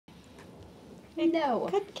No.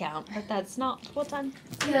 Could count, but that's not full time.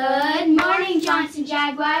 Good morning, Johnson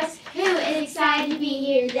Jaguars. Who is excited to be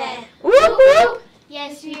here today? Whoop, whoop.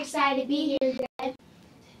 Yes, we're excited to be here today.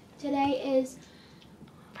 Today is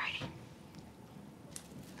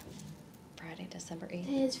Friday, December 8th.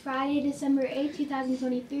 It is Friday, December 8th,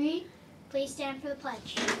 2023. Please stand for the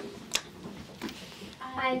pledge.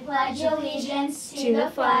 I pledge allegiance to the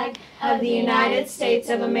flag of the United States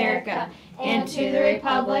of America and to the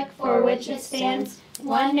republic for which it stands,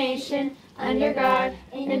 one nation, under God,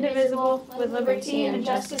 indivisible, with liberty and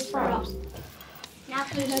justice for all. Now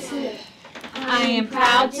please listen. I am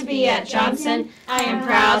proud to be at Johnson. I am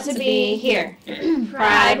proud to be here.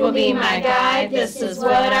 Pride will be my guide. This is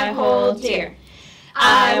what I hold dear.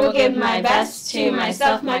 I will give my best to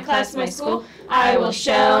myself, my class, my school. I will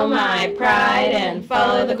show my pride and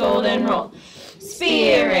follow the golden rule.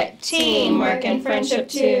 Spirit, teamwork, and friendship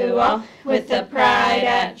to all. With the pride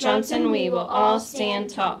at Johnson, we will all stand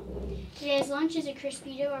tall. Today's lunch is a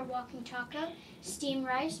crispy dough or walking taco, steamed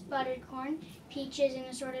rice, buttered corn, peaches and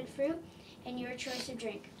assorted fruit, and your choice of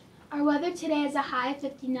drink. Our weather today is a high of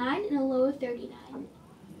 59 and a low of 39.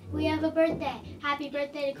 We have a birthday. Happy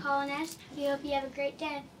birthday to Colin S. We hope you have a great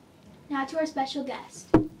day. Now to our special guest.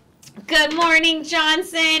 Good morning,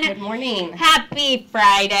 Johnson. Good morning. Happy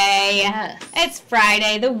Friday. Yes. It's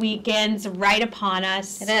Friday. The weekend's right upon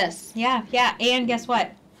us. It is. Yeah. And guess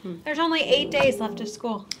what? There's only 8 days left of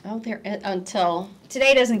school. Oh, there is until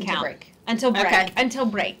Today doesn't count. break. Until break. Okay. Until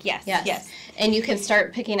break. Yes. And you can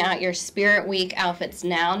start picking out your Spirit Week outfits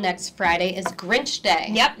now. Next Friday is Grinch Day.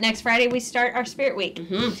 Yep. Next Friday we start our Spirit Week.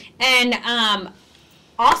 Mm-hmm. And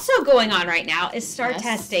also going on right now is STAR Yes.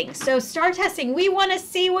 testing. So STAR testing, we want to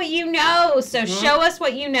see what you know. So show us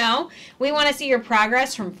what you know. We want to see your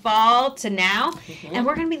progress from fall to now. And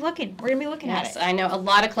we're going to be looking. We're going to be looking at Yes, it. I know a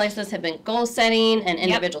lot of classes have been goal setting and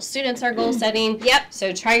individual students are goal setting. Yep.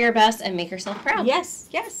 So try your best and make yourself proud. Yes.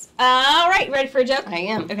 All right. Ready for a joke? I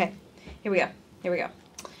am. Okay. Here we go.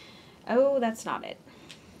 Oh, that's not it.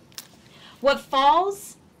 What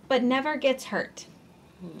falls but never gets hurt?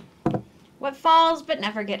 What falls but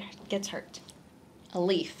never gets hurt? A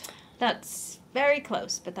leaf. That's very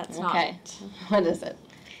close, but that's not Okay. it. What is it?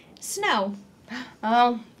 Snow.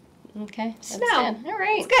 Oh, okay. That's Snow. good. All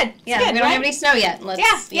right. It's good. Yeah, It's good, we don't right? have any snow yet.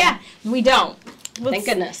 Yeah. We don't. Thank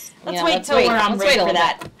goodness. Let's Yeah, wait till we're on Let's break wait a for little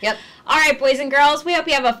that. bit. Yep. All right, boys and girls. We hope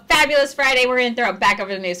you have a fabulous Friday. We're going to throw it back over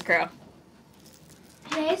to the news crew.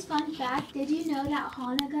 Today's fun fact, did you know that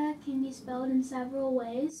Hanukkah can be spelled in several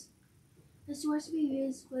ways? The source we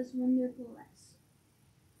used was Wonderful Less.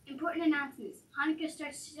 Important announcements. Hanukkah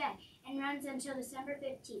starts today and runs until December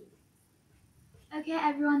 15th. Okay,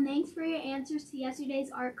 everyone, thanks for your answers to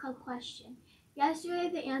yesterday's art club question. Yesterday,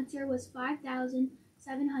 the answer was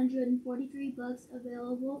 5,743 books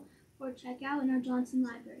available for checkout in our Johnson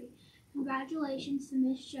Library. Congratulations to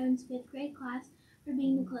Miss Jones' 5th grade class for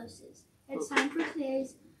being the closest. It's time for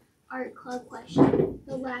today's art club question,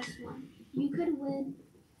 the last one. You could win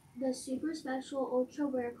the super special Ultra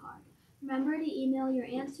Rare card. Remember to email your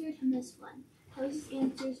answer to Miss Flynn. Closest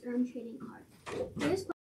answers earn trading card. Here's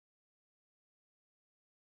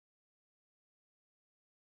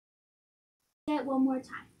it one more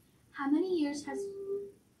time. How many years has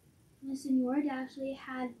Miss Senora Dashley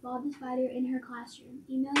had Bob the Spider in her classroom?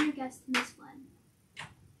 Email your guess to Miss Flynn.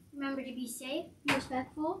 Remember to be safe, be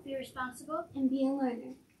respectful, be responsible, and be a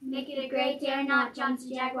learner. Make it a great day or not,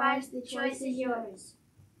 Johnson Jaguars. The choice is yours.